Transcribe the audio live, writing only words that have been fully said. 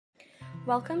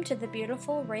Welcome to the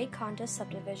beautiful Rayconda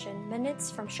subdivision,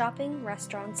 minutes from shopping,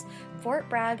 restaurants, Fort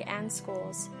Bragg, and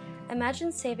schools.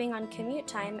 Imagine saving on commute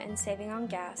time and saving on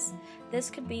gas. This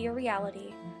could be your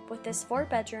reality, with this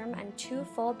 4-bedroom and 2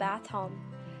 full bath home.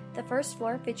 The first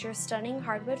floor features stunning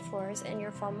hardwood floors in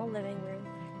your formal living room,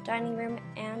 dining room,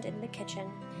 and in the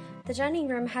kitchen. The dining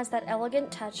room has that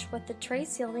elegant touch with the trey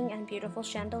ceiling and beautiful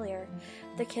chandelier.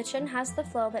 The kitchen has the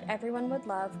flow that everyone would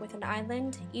love, with an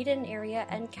island, eat-in area,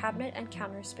 and cabinet and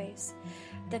counter space.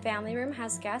 The family room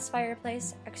has gas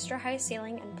fireplace, extra high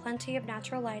ceiling, and plenty of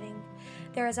natural lighting.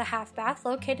 There is a half bath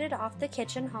located off the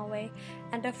kitchen hallway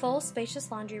and a full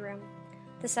spacious laundry room.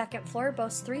 The second floor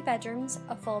boasts 3 bedrooms,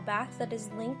 a full bath that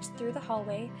is linked through the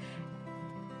hallway,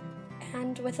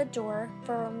 and with a door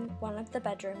from one of the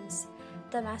bedrooms.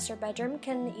 The master bedroom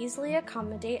can easily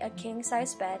accommodate a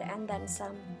king-size bed and then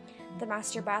some. The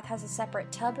master bath has a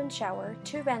separate tub and shower,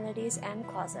 2 vanities, and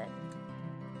closet.